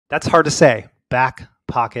That's hard to say. Back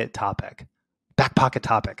pocket topic. Back pocket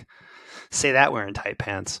topic. Say that wearing tight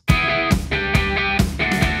pants.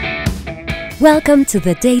 Welcome to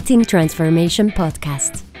the Dating Transformation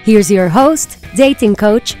Podcast. Here's your host, dating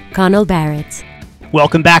coach, Connell Barrett.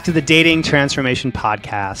 Welcome back to the Dating Transformation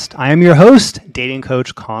Podcast. I am your host, dating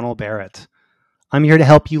coach Connell Barrett. I'm here to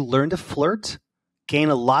help you learn to flirt, gain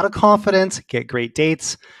a lot of confidence, get great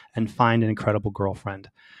dates, and find an incredible girlfriend.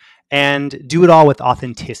 And do it all with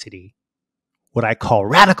authenticity. What I call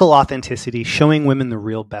radical authenticity, showing women the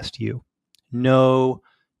real best you. No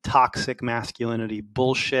toxic masculinity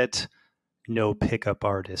bullshit. No pickup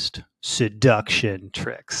artist seduction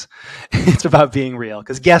tricks. It's about being real.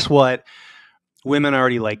 Because guess what? Women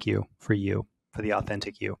already like you, for the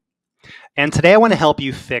authentic you. And today I want to help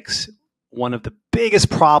you fix one of the biggest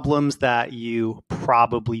problems that you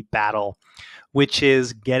probably battle, which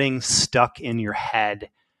is getting stuck in your head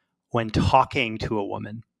when talking to a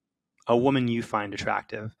woman you find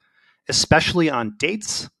attractive, especially on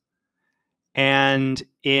dates and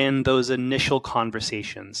in those initial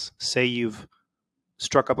conversations. Say you've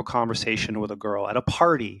struck up a conversation with a girl at a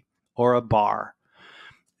party or a bar.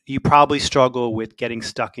 You probably struggle with getting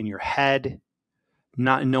stuck in your head,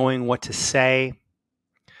 not knowing what to say,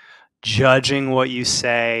 judging what you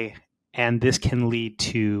say, and this can lead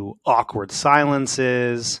to awkward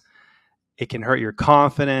silences. It can hurt your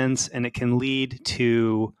confidence, and it can lead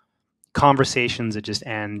to conversations that just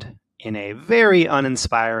end in a very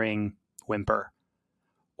uninspiring whimper.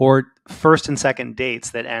 Or first and second dates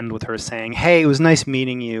that end with her saying, "Hey, it was nice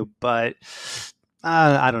meeting you, but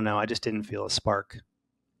I don't know, I just didn't feel a spark."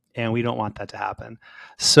 And we don't want that to happen.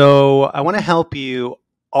 So I want to help you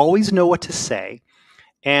always know what to say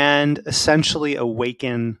and essentially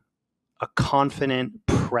awaken a confident,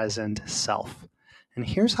 present self. And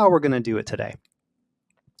here's how we're going to do it today.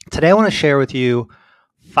 Today, I want to share with you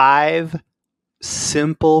 5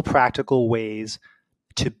 simple, practical ways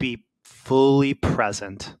to be fully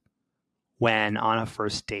present when on a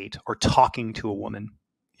first date or talking to a woman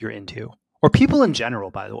you're into, or people in general,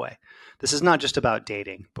 by the way. This is not just about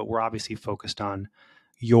dating, but we're obviously focused on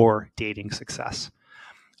your dating success.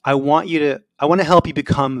 I want to help you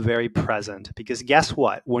become very present, because guess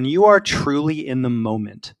what? When you are truly in the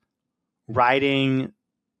moment, riding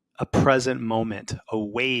a present moment, a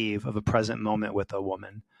wave of a present moment with a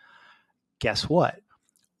woman, guess what?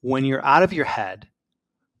 When you're out of your head,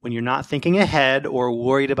 when you're not thinking ahead or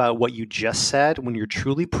worried about what you just said, when you're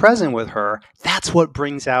truly present with her, that's what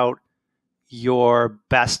brings out your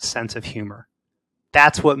best sense of humor.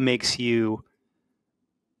 That's what makes you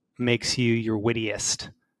your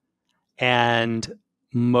wittiest and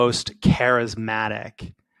most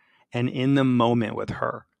charismatic and in the moment with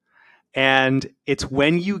her. And it's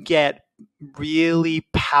when you get really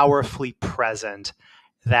powerfully present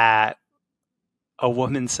that a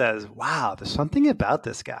woman says, "Wow, there's something about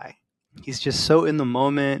this guy. He's just so in the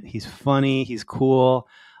moment. He's funny. He's cool.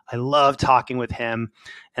 I love talking with him."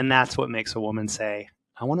 And that's what makes a woman say,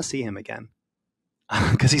 "I want to see him again."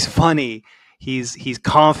 Because he's funny. He's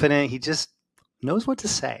confident. He just knows what to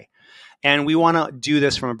say. And we want to do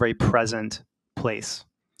this from a very present place.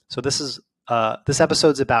 So this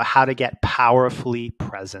episode's about how to get powerfully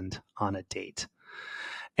present on a date.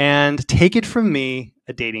 And take it from me,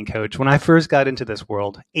 a dating coach, when I first got into this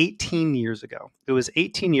world 18 years ago. It was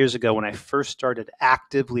 18 years ago when I first started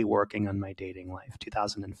actively working on my dating life,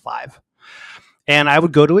 2005. And I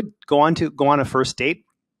would go on a first date,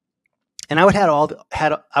 and I would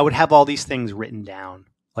have all these things written down,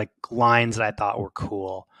 like lines that I thought were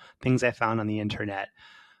cool, things I found on the internet,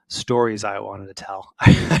 stories I wanted to tell.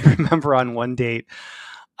 I remember on one date,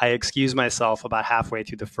 I excused myself about halfway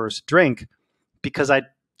through the first drink because I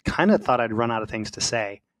kind of thought I'd run out of things to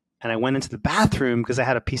say. And I went into the bathroom because I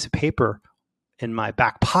had a piece of paper in my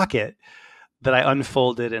back pocket that I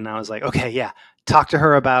unfolded, and I was like, "Okay, yeah, talk to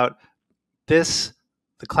her about this,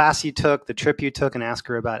 the class you took, the trip you took, and ask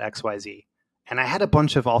her about XYZ. And I had a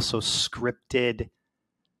bunch of also scripted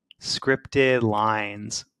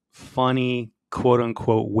lines, funny, quote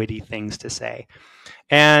unquote, witty things to say.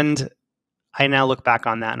 And I now look back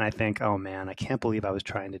on that and I think, oh man, I can't believe I was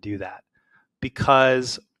trying to do that.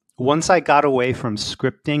 Because once I got away from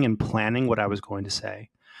scripting and planning what I was going to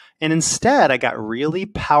say, and instead I got really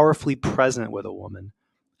powerfully present with a woman,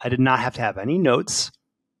 I did not have to have any notes.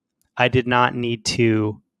 I did not need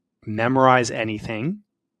to memorize anything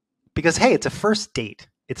because, hey, it's a first date.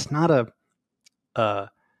 It's not a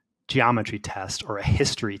geometry test or a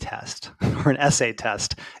history test or an essay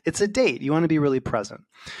test. It's a date. You want to be really present.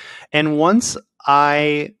 And once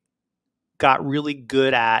I got really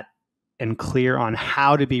good at and clear on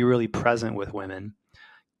how to be really present with women,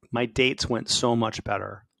 my dates went so much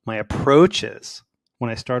better. My approaches, when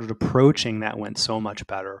I started approaching, that went so much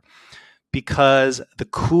better. Because the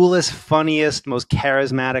coolest, funniest, most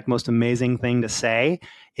charismatic, most amazing thing to say,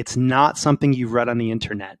 it's not something you've read on the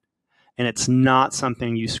internet. And it's not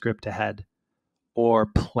something you script ahead or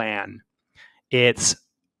plan. It's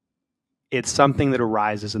something that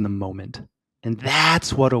arises in the moment. And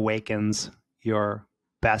that's what awakens your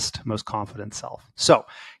best, most confident self. So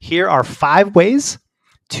here are 5 ways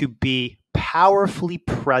to be powerfully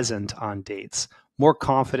present on dates, more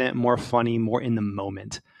confident, more funny, more in the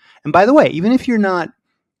moment. And by the way, even if you're not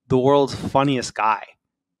the world's funniest guy,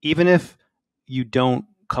 even if you don't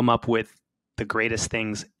come up with the greatest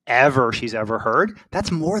things ever she's ever heard,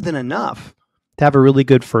 that's more than enough to have a really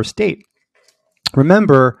good first date.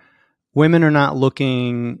 Remember, women are not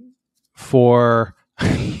looking for,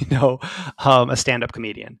 a stand-up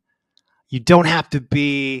comedian. You don't have to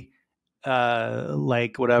be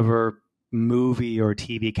like whatever movie or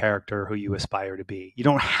TV character who you aspire to be. You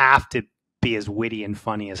don't have to be as witty and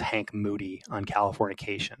funny as Hank Moody on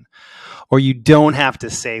Californication. Or you don't have to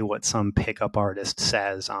say what some pickup artist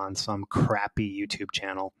says on some crappy YouTube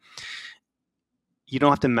channel. You don't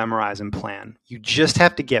have to memorize and plan. You just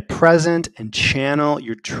have to get present and channel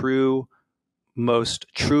your most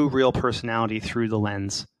true, real personality through the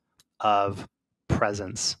lens of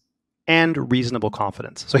presence and reasonable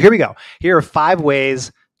confidence. So here we go. Here are 5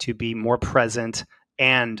 ways to be more present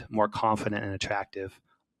and more confident and attractive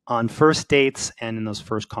on first dates and in those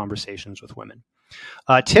first conversations with women.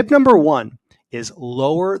 Tip number 1 is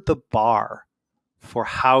lower the bar for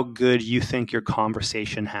how good you think your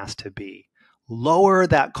conversation has to be. Lower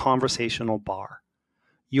that conversational bar.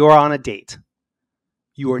 You're on a date.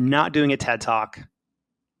 You are not doing a TED Talk.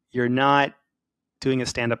 You're not doing a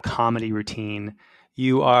stand-up comedy routine.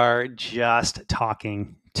 You are just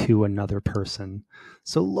talking to another person.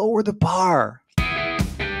 So lower the bar.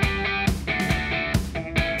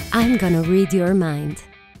 I'm gonna read your mind.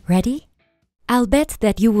 Ready? I'll bet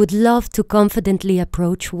that you would love to confidently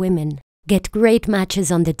approach women, get great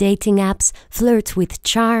matches on the dating apps, flirt with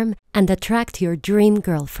charm, and attract your dream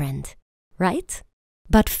girlfriend. Right?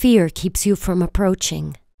 But fear keeps you from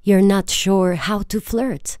approaching. You're not sure how to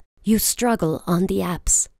flirt. You struggle on the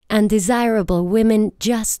apps, and desirable women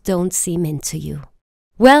just don't seem into you.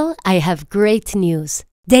 Well, I have great news.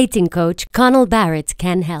 Dating coach Connell Barrett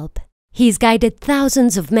can help. He's guided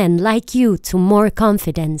thousands of men like you to more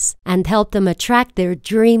confidence and helped them attract their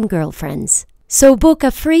dream girlfriends. So book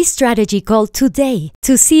a free strategy call today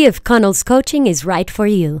to see if Connell's coaching is right for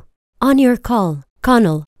you. On your call,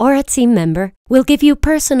 Connell or a team member will give you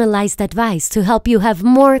personalized advice to help you have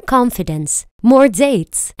more confidence, more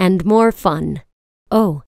dates, and more fun.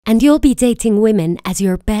 Oh, and you'll be dating women as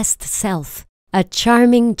your best self, a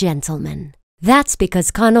charming gentleman. That's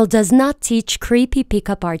because Connell does not teach creepy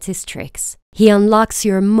pickup artist tricks. He unlocks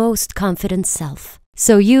your most confident self,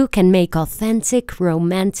 so you can make authentic,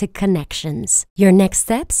 romantic connections. Your next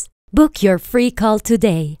steps? Book your free call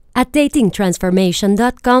today at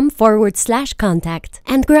datingtransformation.com/contact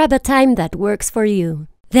and grab a time that works for you.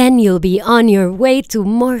 Then you'll be on your way to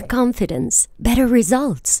more confidence, better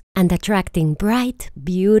results, and attracting bright,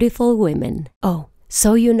 beautiful women. Oh,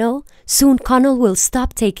 so you know, soon Connell will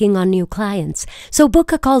stop taking on new clients, so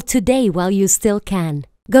book a call today while you still can.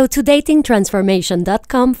 Go to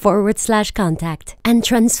datingtransformation.com/contact and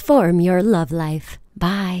transform your love life.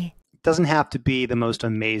 Bye. It doesn't have to be the most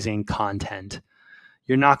amazing content.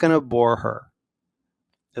 You're not going to bore her.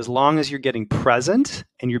 As long as you're getting present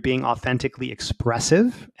and you're being authentically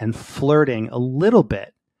expressive and flirting a little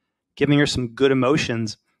bit, giving her some good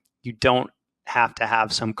emotions, you don't have to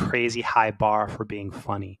have some crazy high bar for being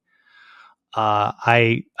funny.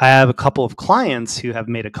 I have a couple of clients who have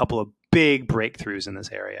made a couple of big breakthroughs in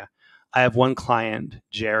this area. I have one client,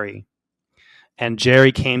 Jerry, and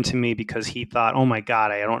Jerry came to me because he thought, oh my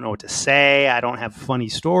God, I don't know what to say. I don't have funny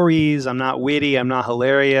stories. I'm not witty. I'm not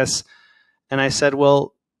hilarious. And I said,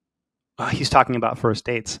 well, he's talking about first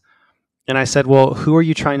dates. And I said, well, who are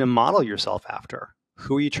you trying to model yourself after?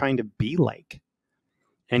 Who are you trying to be like?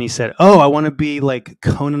 And he said, oh, I want to be like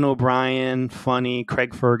Conan O'Brien, funny,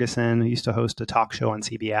 Craig Ferguson, who used to host a talk show on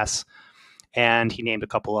CBS. And he named a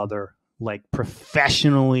couple other like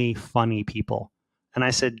professionally funny people. And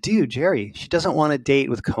I said, dude, Jerry, she doesn't want to date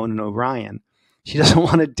with Conan O'Brien. She doesn't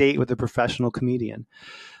want to date with a professional comedian.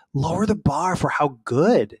 Lower the bar for how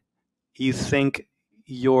good you think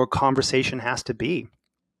your conversation has to be.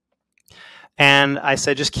 And I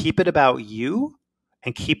said, just keep it about you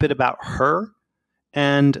and keep it about her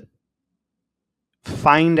and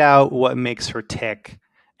find out what makes her tick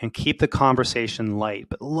and keep the conversation light,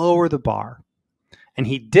 but lower the bar. And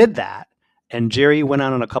he did that. And Jerry went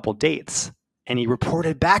out on a couple dates and he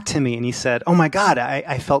reported back to me and he said, oh my God,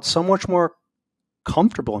 I felt so much more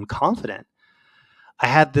comfortable and confident. I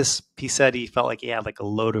had this, he said he felt like he had like a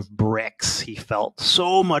load of bricks. He felt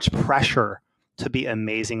so much pressure to be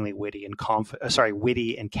amazingly witty and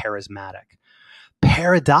witty and charismatic.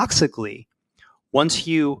 Paradoxically, once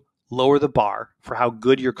you lower the bar for how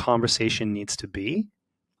good your conversation needs to be,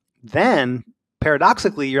 then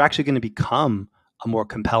paradoxically, you're actually going to become a more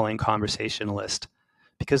compelling conversationalist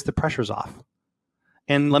because the pressure's off.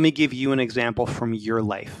 And let me give you an example from your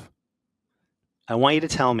life. I want you to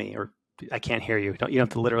tell me, or I can't hear you. You don't have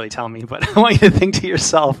to literally tell me, but I want you to think to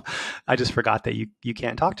yourself, I just forgot that you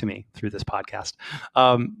can't talk to me through this podcast.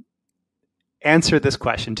 Answer this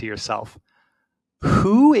question to yourself.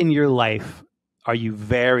 Who in your life are you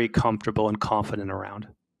very comfortable and confident around?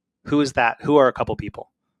 Who is that? Who are a couple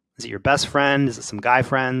people? Is it your best friend? Is it some guy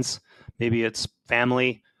friends? Maybe it's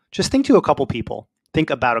family. Just think to a couple people.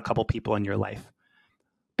 Think about a couple people in your life.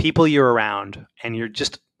 People you're around and you're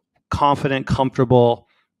just confident, comfortable,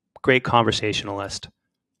 great conversationalist.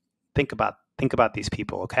 Think about these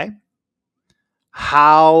people, okay?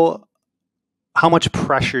 How much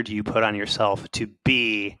pressure do you put on yourself to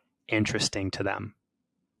be interesting to them,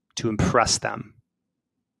 to impress them?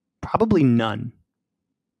 Probably none.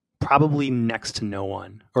 Probably next to no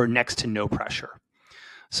one, or next to no pressure.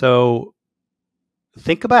 So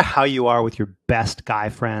think about how you are with your best guy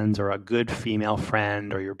friends or a good female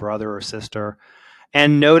friend or your brother or sister,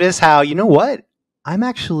 and notice how, you know what?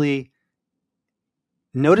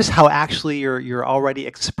 Notice how actually you're already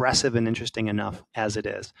expressive and interesting enough as it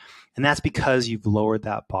is. And that's because you've lowered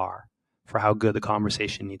that bar for how good the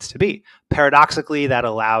conversation needs to be. Paradoxically, that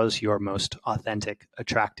allows your most authentic,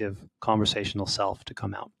 attractive conversational self to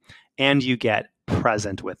come out. And you get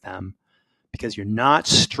present with them because you're not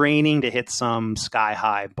straining to hit some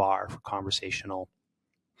sky-high bar for conversational,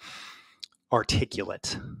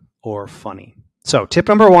 articulate, or funny. So tip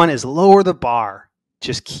number 1 is lower the bar.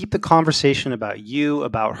 Just keep the conversation about you,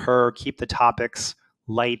 about her, keep the topics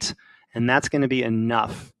light, and that's going to be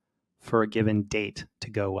enough for a given date to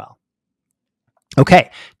go well.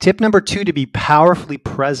 Okay, tip number 2 to be powerfully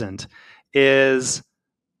present is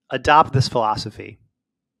adopt this philosophy.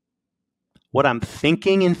 What I'm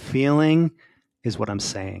thinking and feeling is what I'm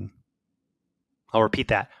saying. I'll repeat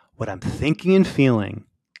that. What I'm thinking and feeling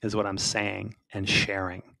is what I'm saying and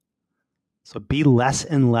sharing. So be less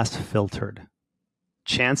and less filtered.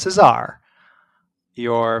 Chances are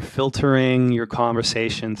you're filtering your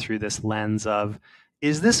conversation through this lens of,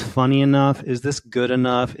 is this funny enough? Is this good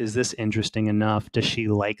enough? Is this interesting enough? Does she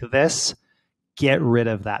like this? Get rid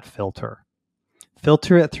of that filter.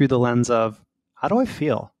 Filter it through the lens of, how do I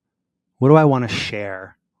feel? What do I want to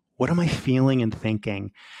share? What am I feeling and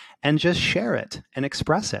thinking? And just share it and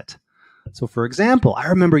express it. So for example, I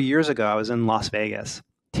remember years ago, I was in Las Vegas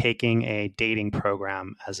taking a dating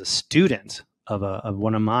program as a student of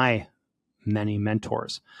one of my many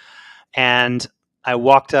mentors. And I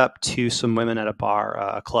walked up to some women at a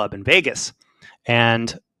bar, a club in Vegas,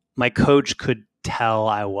 and my coach could tell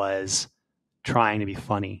I was trying to be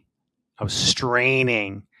funny. I was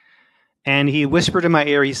straining. And he whispered in my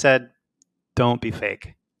ear, he said, don't be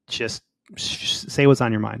fake. Just say what's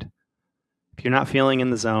on your mind. If you're not feeling in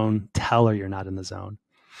the zone, tell her you're not in the zone.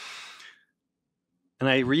 And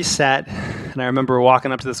I reset, and I remember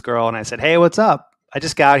walking up to this girl, and I said, hey, what's up? I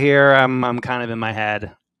just got here. I'm kind of in my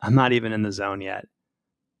head. I'm not even in the zone yet.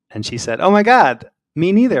 And she said, oh my God,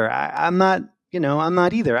 me neither. I'm not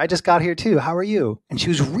either. I just got here too. How are you? And she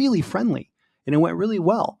was really friendly, and it went really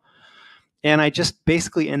well. And I just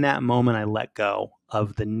basically in that moment, I let go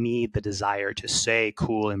of the need, the desire to say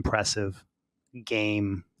cool, impressive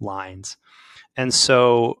game lines. And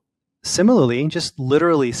so similarly, just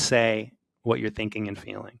literally say what you're thinking and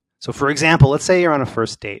feeling. So for example, let's say you're on a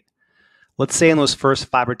first date. Let's say in those first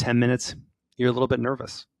 5 or 10 minutes, you're a little bit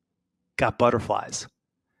nervous, got butterflies.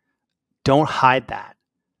 Don't hide that.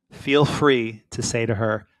 Feel free to say to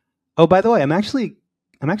her, oh, by the way, I'm actually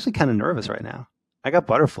kind of nervous right now. I got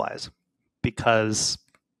butterflies because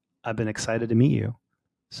I've been excited to meet you.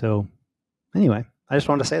 So anyway, I just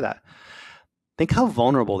wanted to say that. Think how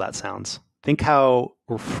vulnerable that sounds. Think how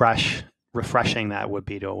refreshing that would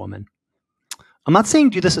be to a woman. I'm not saying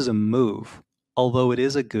do this as a move, although it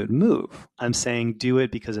is a good move. I'm saying do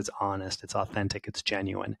it because it's honest, it's authentic, it's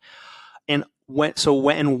genuine. And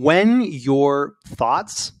when your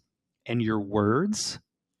thoughts and your words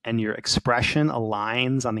and your expression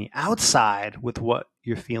aligns on the outside with what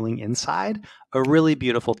you're feeling inside, a really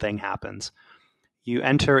beautiful thing happens. You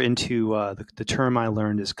enter into the term I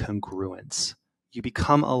learned is congruence. you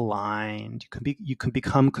become aligned. You can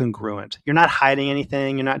become congruent. You're not hiding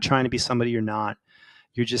anything. You're not trying to be somebody you're not.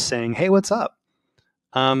 You're just saying, hey, what's up?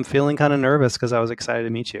 I'm feeling kind of nervous because I was excited to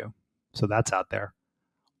meet you. So that's out there.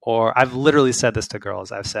 Or I've literally said this to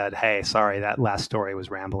girls. I've said, hey, sorry, that last story was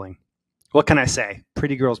rambling. What can I say?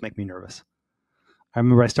 Pretty girls make me nervous. I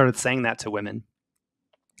remember I started saying that to women.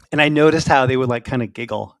 And I noticed how they would like kind of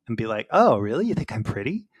giggle and be like, oh, really? You think I'm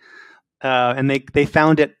pretty? And they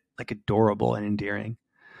found it like adorable and endearing.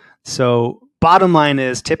 So bottom line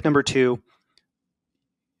is tip number 2,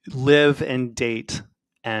 live and date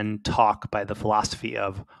and talk by the philosophy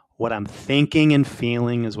of what I'm thinking and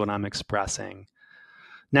feeling is what I'm expressing.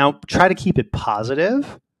 Now, try to keep it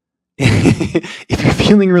positive. If you're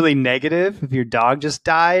feeling really negative, if your dog just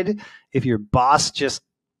died, if your boss just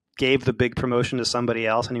gave the big promotion to somebody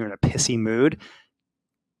else and you're in a pissy mood,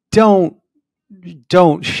 don't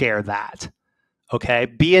share that. Okay?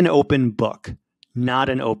 Be an open book, not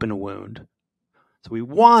an open wound. So we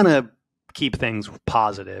want to keep things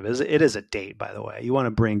positive. It is a date, by the way. You want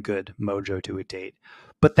to bring good mojo to a date.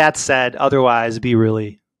 But that said, otherwise, be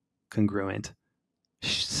really congruent.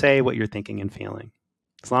 Say what you're thinking and feeling,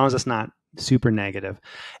 as long as it's not super negative.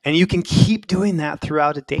 And you can keep doing that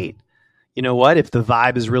throughout a date. You know what? If the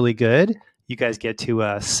vibe is really good, you guys get to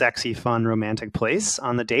a sexy, fun, romantic place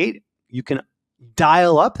on the date, you can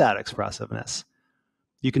dial up that expressiveness.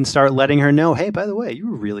 You can start letting her know, hey, by the way, you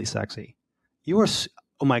were really sexy. You were,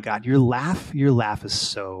 oh my God, your laugh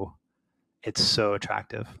is it's so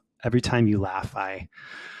attractive. Every time you laugh,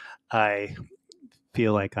 I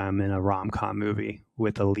feel like I'm in a rom-com movie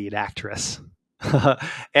with a lead actress.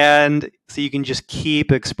 And so you can just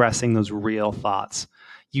keep expressing those real thoughts.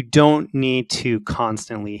 You don't need to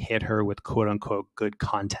constantly hit her with quote unquote good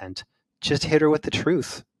content. Just hit her with the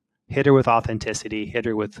truth. Hit her with authenticity. Hit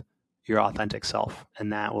her with your authentic self.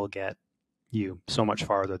 And that will get you so much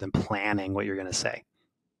farther than planning what you're going to say.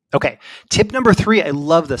 Okay. Tip number 3. I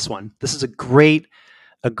love this one. This is a great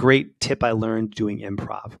tip I learned doing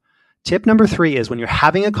improv. Tip number 3 is when you're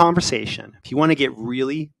having a conversation, if you want to get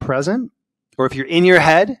really present, or if you're in your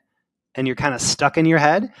head and you're kind of stuck in your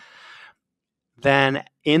head, then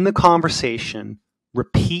in the conversation,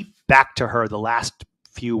 repeat back to her the last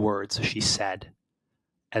few words she said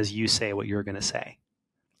as you say what you're going to say.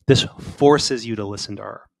 This forces you to listen to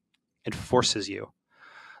her. It forces you.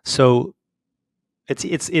 So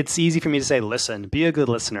it's easy for me to say, listen, be a good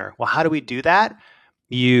listener. Well, how do we do that?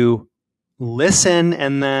 You listen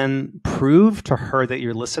and then prove to her that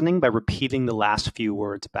you're listening by repeating the last few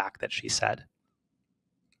words back that she said.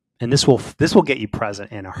 And this will get you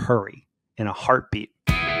present in a hurry, in a heartbeat.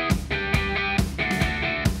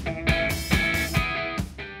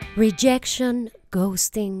 Rejection,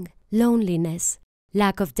 ghosting, loneliness,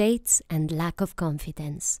 lack of dates, and lack of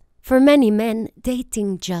confidence. For many men,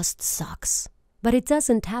 dating just sucks. But it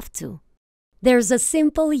doesn't have to. There's a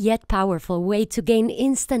simple yet powerful way to gain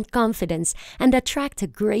instant confidence and attract a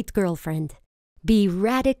great girlfriend. Be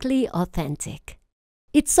radically authentic.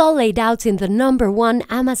 It's all laid out in the #1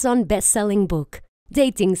 Amazon best-selling book,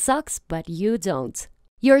 Dating Sucks, But You Don't.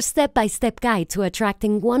 Your step-by-step guide to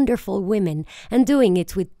attracting wonderful women and doing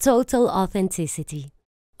it with total authenticity.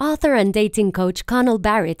 Author and dating coach Connell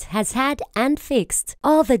Barrett has had and fixed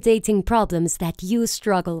all the dating problems that you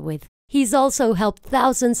struggle with. He's also helped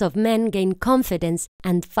thousands of men gain confidence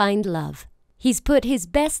and find love. He's put his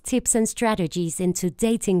best tips and strategies into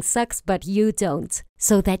Dating Sucks But You Don't,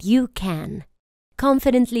 so that you can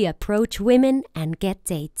confidently approach women and get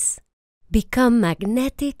dates. Become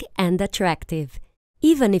magnetic and attractive,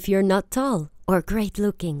 even if you're not tall or great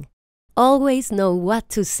looking. Always know what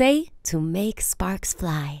to say to make sparks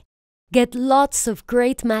fly. Get lots of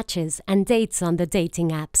great matches and dates on the dating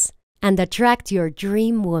apps and attract your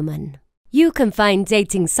dream woman. You can find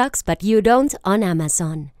Dating Sucks But You Don't on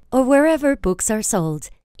Amazon or wherever books are sold,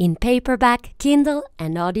 in paperback, Kindle,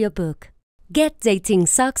 and audiobook. Get Dating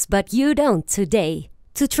Sucks But You Don't today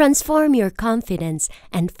to transform your confidence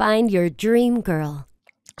and find your dream girl.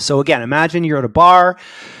 So again, imagine you're at a bar.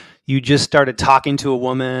 You just started talking to a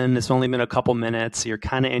woman. It's only been a couple minutes. You're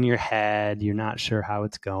kind of in your head. You're not sure how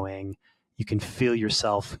it's going. You can feel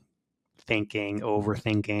yourself thinking,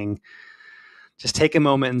 overthinking. Just take a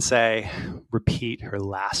moment and say, repeat her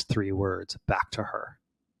last 3 words back to her.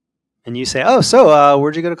 And you say, oh, so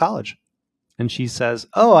where'd you go to college? And she says,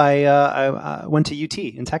 oh, I went to UT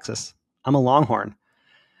in Texas. I'm a Longhorn.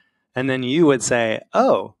 And then you would say,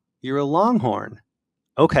 oh, you're a Longhorn.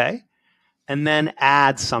 Okay. And then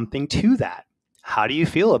add something to that. How do you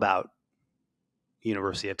feel about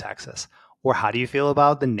University of Texas? Or how do you feel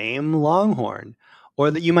about the name Longhorn?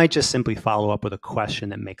 Or that you might just simply follow up with a question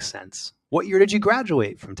that makes sense. What year did you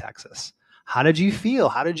graduate from Texas? How did you feel?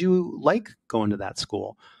 How did you like going to that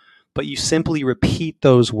school? But you simply repeat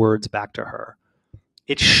those words back to her.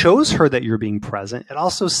 It shows her that you're being present. It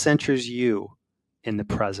also centers you in the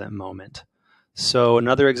present moment. So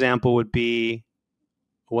another example would be,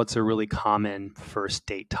 what's a really common first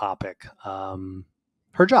date topic?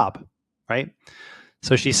 Her job, right?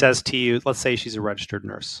 So she says to you, let's say she's a registered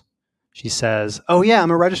nurse. She says, oh yeah,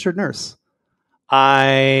 I'm a registered nurse.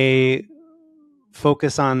 I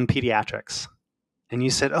focus on pediatrics. And you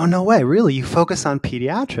said, oh, no way, really? You focus on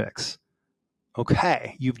pediatrics?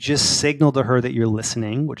 Okay, you've just signaled to her that you're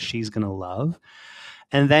listening, which she's going to love.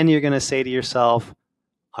 And then you're going to say to yourself,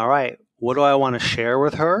 all right, what do I want to share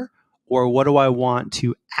with her? Or what do I want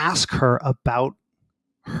to ask her about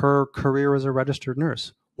her career as a registered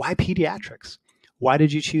nurse? Why pediatrics? Why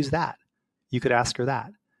did you choose that? You could ask her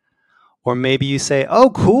that. Or maybe you say,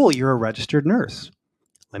 oh, cool, you're a registered nurse.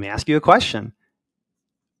 Let me ask you a question.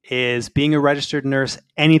 Is being a registered nurse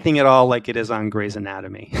anything at all like it is on Grey's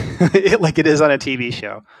Anatomy, like it is on a TV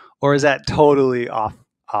show? Or is that totally off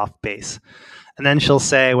base? And then she'll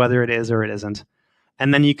say whether it is or it isn't.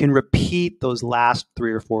 And then you can repeat those last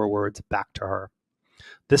 3 or 4 words back to her.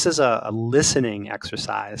 This is a listening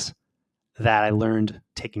exercise that I learned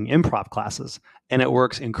taking improv classes, and it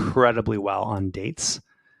works incredibly well on dates.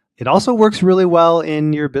 It also works really well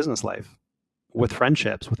in your business life, with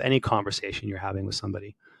friendships, with any conversation you're having with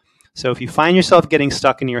somebody. So if you find yourself getting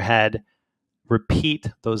stuck in your head, repeat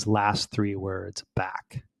those last 3 words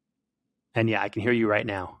back. And yeah, I can hear you right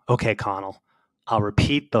now. Okay, Connell, I'll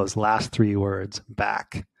repeat those last 3 words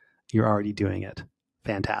back. You're already doing it.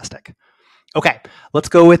 Fantastic. Okay, let's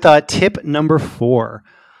go with tip number 4.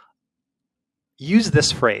 Use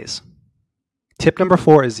this phrase. Tip number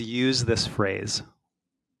 4 is use this phrase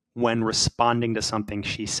when responding to something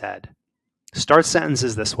she said. Start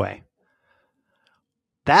sentences this way.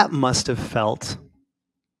 That must have felt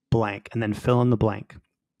blank, and then fill in the blank.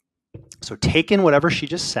 So take in whatever she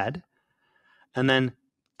just said, and then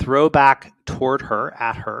throw back toward her,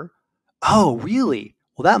 at her. Oh, really?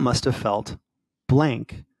 Well, that must have felt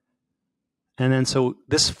blank. And then so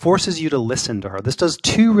this forces you to listen to her. This does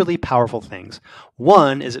 2 really powerful things.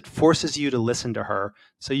 One is it forces you to listen to her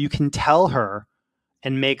so you can tell her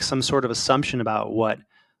and make some sort of assumption about what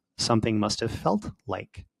something must have felt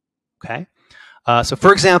like. Okay? So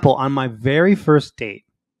for example, on my very first date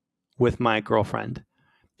with my girlfriend,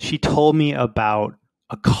 she told me about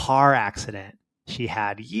a car accident she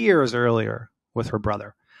had years earlier with her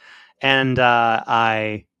brother. And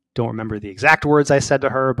I don't remember the exact words I said to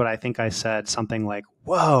her, but I think I said something like,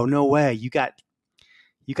 whoa, no way. You got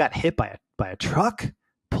hit by a truck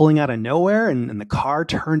pulling out of nowhere and the car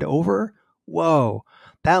turned over. Whoa,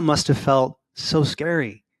 that must have felt so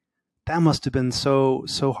scary. That must have been so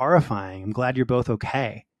horrifying. I'm glad you're both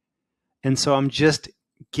okay. And so I'm just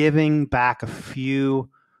giving back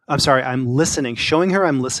I'm listening, showing her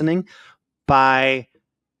I'm listening by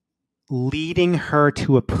leading her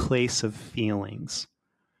to a place of feelings.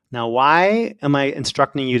 Now, why am I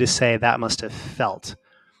instructing you to say that must have felt?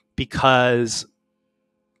 Because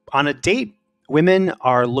on a date, women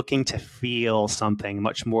are looking to feel something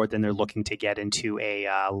much more than they're looking to get into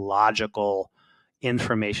a logical,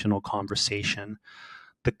 informational conversation.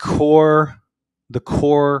 The core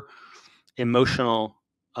emotional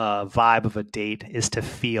vibe of a date is to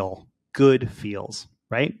feel good feels,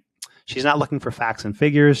 right? She's not looking for facts and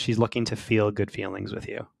figures. She's looking to feel good feelings with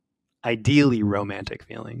you, ideally romantic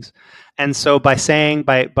feelings. And so by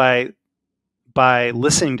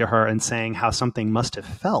listening to her and saying how something must have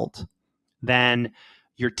felt, then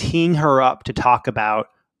you're teeing her up to talk about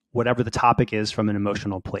whatever the topic is from an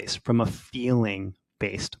emotional place, from a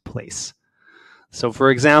feeling-based place. So for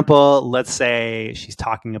example, let's say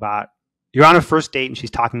you're on a first date and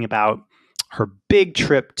she's talking about her big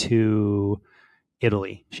trip to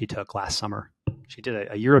Italy she took last summer. She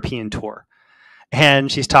did a European tour.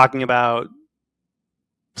 And she's talking about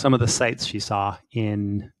some of the sights she saw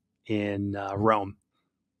in Rome.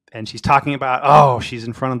 And she's talking about, she's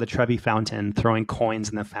in front of the Trevi fountain throwing coins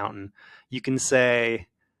in the fountain. You can say,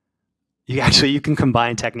 you can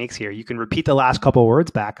combine techniques here. You can repeat the last couple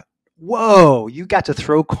words back. Whoa, you got to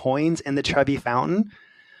throw coins in the Trevi fountain?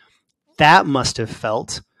 That must have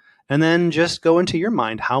felt. And then just go into your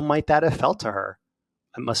mind. How might that have felt to her?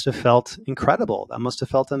 That must have felt incredible. That must have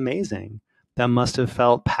felt amazing. That must have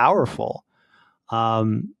felt powerful.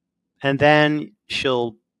 And then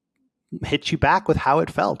she'll hit you back with how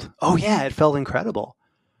it felt. Oh yeah, it felt incredible.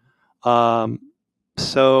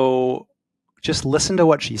 So just listen to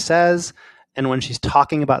what she says. And when she's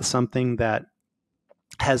talking about something that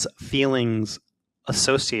has feelings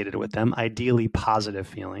associated with them, ideally positive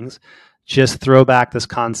feelings, just throw back this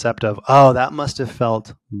concept of, oh, that must have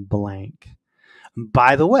felt blank.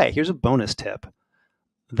 By the way, here's a bonus tip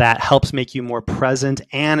that helps make you more present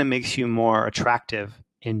and it makes you more attractive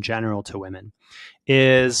in general to women,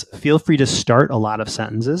 is feel free to start a lot of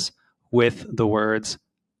sentences with the words,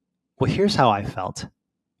 well, here's how I felt,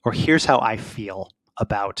 or here's how I feel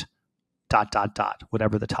about ...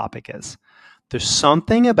 whatever the topic is. There's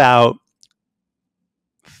something about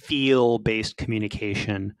feel-based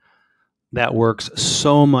communication that works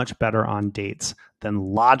so much better on dates than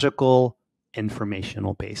logical,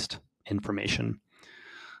 informational-based information.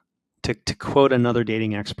 To quote another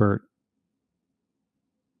dating expert,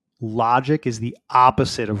 logic is the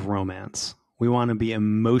opposite of romance. We want to be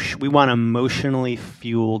emotionally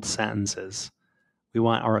fueled sentences. We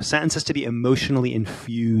want our sentences to be emotionally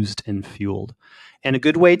infused and fueled. And a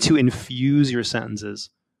good way to infuse your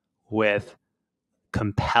sentences with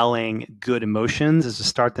compelling, good emotions is to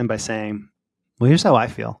start them by saying, well, here's how I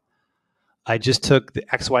feel. I just took the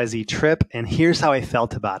XYZ trip and here's how I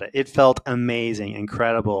felt about it. It felt amazing,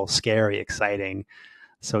 incredible, scary, exciting.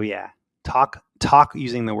 So yeah, talk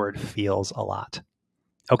using the word feels a lot.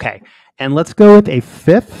 Okay, and let's go with a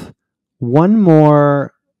fifth, one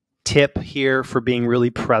more tip here for being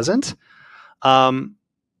really present. Have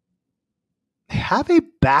a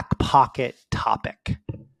back pocket topic.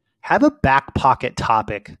 Have a back pocket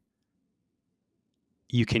topic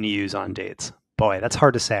you can use on dates. Boy, that's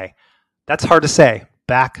hard to say. That's hard to say.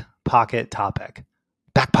 Back pocket topic.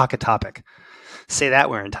 Back pocket topic. Say that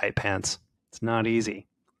wearing tight pants. It's not easy.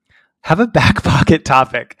 Have a back pocket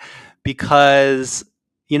topic because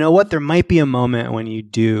you know what? There might be a moment when you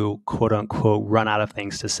do, quote unquote, run out of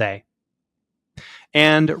things to say.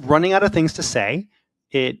 And running out of things to say,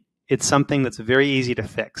 it's something that's very easy to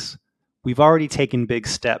fix. We've already taken big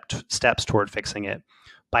steps toward fixing it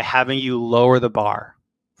by having you lower the bar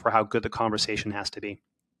for how good the conversation has to be.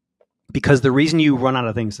 Because the reason you run out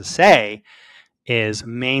of things to say is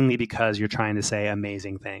mainly because you're trying to say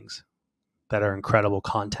amazing things that are incredible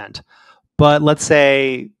content. But let's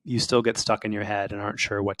say you still get stuck in your head and aren't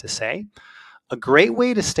sure what to say. A great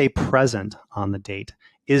way to stay present on the date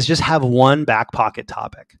is just have one back pocket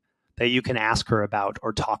topic that you can ask her about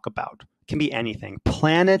or talk about. It can be anything.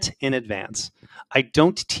 Plan it in advance. I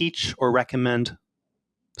don't teach or recommend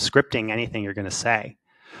scripting anything you're going to say,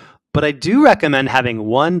 but I do recommend having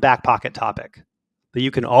one back pocket topic that you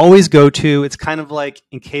can always go to. It's kind of like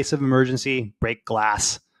in case of emergency, break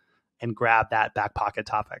glass and grab that back pocket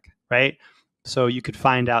topic, right? So you could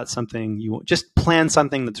find out something, just plan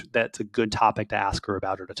something that's a good topic to ask her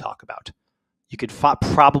about or to talk about. You could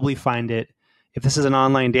probably find it. If this is an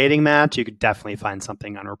online dating match, you could definitely find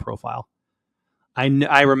something on her profile.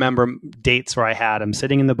 I remember dates where I'm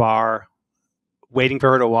sitting in the bar, waiting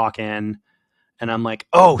for her to walk in, and I'm like,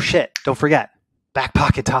 oh shit, don't forget, back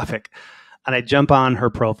pocket topic. And I jump on her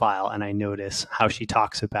profile and I notice how she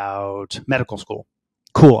talks about medical school.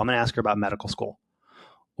 Cool, I'm going to ask her about medical school.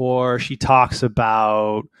 Or she talks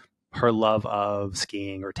about her love of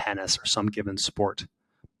skiing or tennis or some given sport.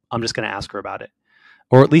 I'm just going to ask her about it.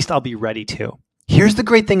 Or at least I'll be ready to. Here's the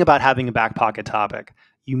great thing about having a back pocket topic.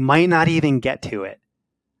 You might not even get to it.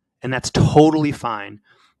 And that's totally fine.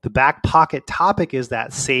 The back pocket topic is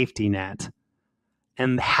that safety net.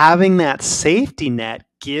 And having that safety net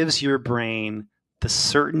gives your brain the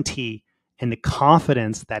certainty and the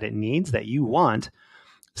confidence that it needs, that you want,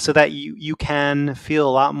 so that you can feel a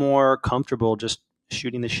lot more comfortable just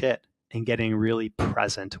shooting the shit and getting really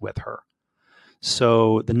present with her.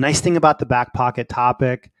 So the nice thing about the back pocket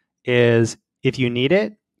topic is if you need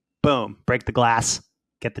it, boom, break the glass,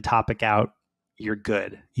 get the topic out, you're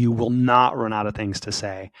good. You will not run out of things to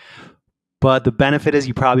say. But the benefit is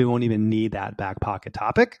you probably won't even need that back pocket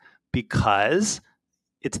topic because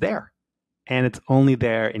it's there. And it's only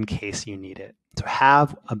there in case you need it. So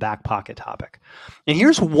have a back pocket topic. And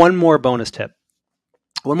here's one more bonus tip.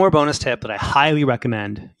 One more bonus tip that I highly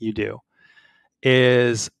recommend you do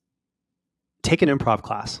is take an improv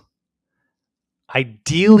class.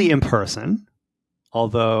 Ideally in person,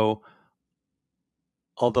 although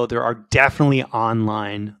there are definitely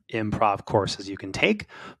online improv courses you can take.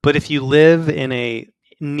 But if you live in a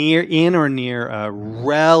near a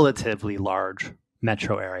relatively large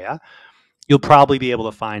metro area, you'll probably be able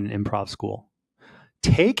to find an improv school.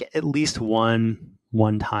 Take at least one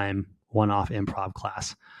one-off improv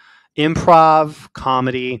class. Improv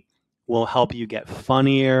comedy will help you get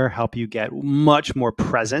funnier, help you get much more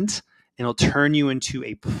present, and it'll turn you into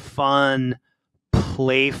a fun,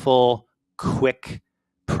 playful, quick,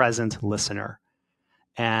 present listener.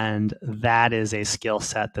 And that is a skill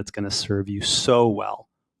set that's going to serve you so well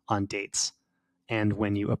on dates and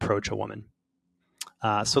when you approach a woman.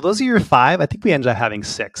 So those are your 5. I think we ended up having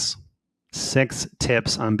 6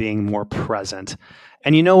 tips on being more present.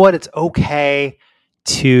 And you know what? It's okay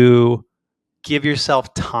to give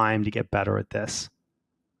yourself time to get better at this.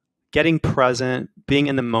 Getting present, being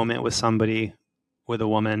in the moment with somebody, with a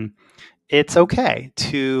woman, it's okay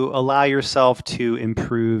to allow yourself to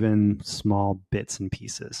improve in small bits and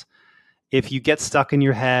pieces. If you get stuck in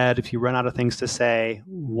your head, if you run out of things to say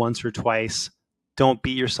once or twice, don't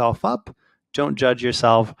beat yourself up. Don't judge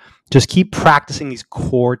yourself. Just keep practicing these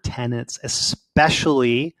core tenets,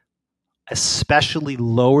 especially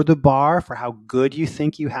lower the bar for how good you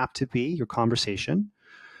think you have to be, your conversation.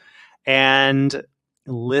 And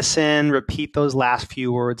listen, repeat those last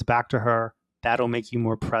few words back to her. That'll make you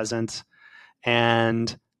more present.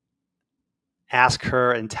 And ask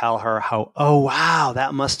her and tell her how, oh, wow,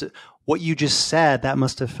 what you just said, that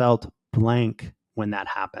must have felt blank when that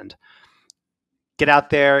happened. Get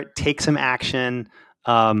out there, take some action.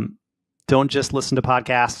 Don't just listen to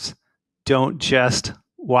podcasts. Don't just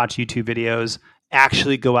watch YouTube videos.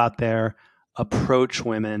 Actually go out there, approach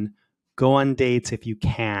women, go on dates if you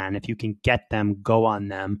can. If you can get them, go on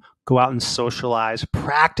them. Go out and socialize.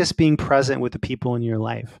 Practice being present with the people in your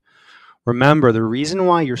life. Remember, the reason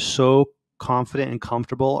why you're so confident and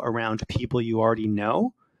comfortable around people you already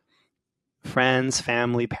know, friends,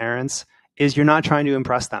 family, parents, is you're not trying to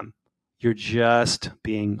impress them. You're just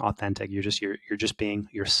being authentic. You're just being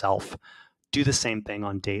yourself. Do the same thing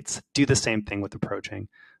on dates. Do the same thing with approaching.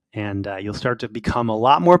 And you'll start to become a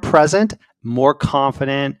lot more present, more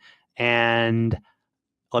confident, and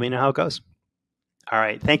let me know how it goes. All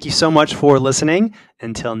right. Thank you so much for listening.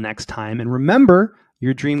 Until next time. And remember,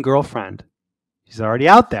 your dream girlfriend, she's already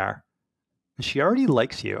out there. She already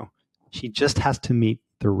likes you. She just has to meet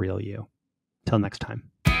the real you. Till next time.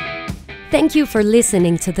 Thank you for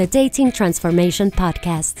listening to the Dating Transformation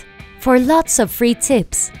Podcast. For lots of free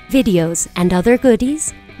tips, videos, and other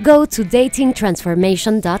goodies, go to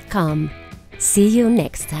datingtransformation.com. See you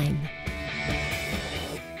next time.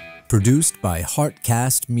 Produced by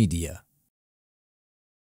Heartcast Media.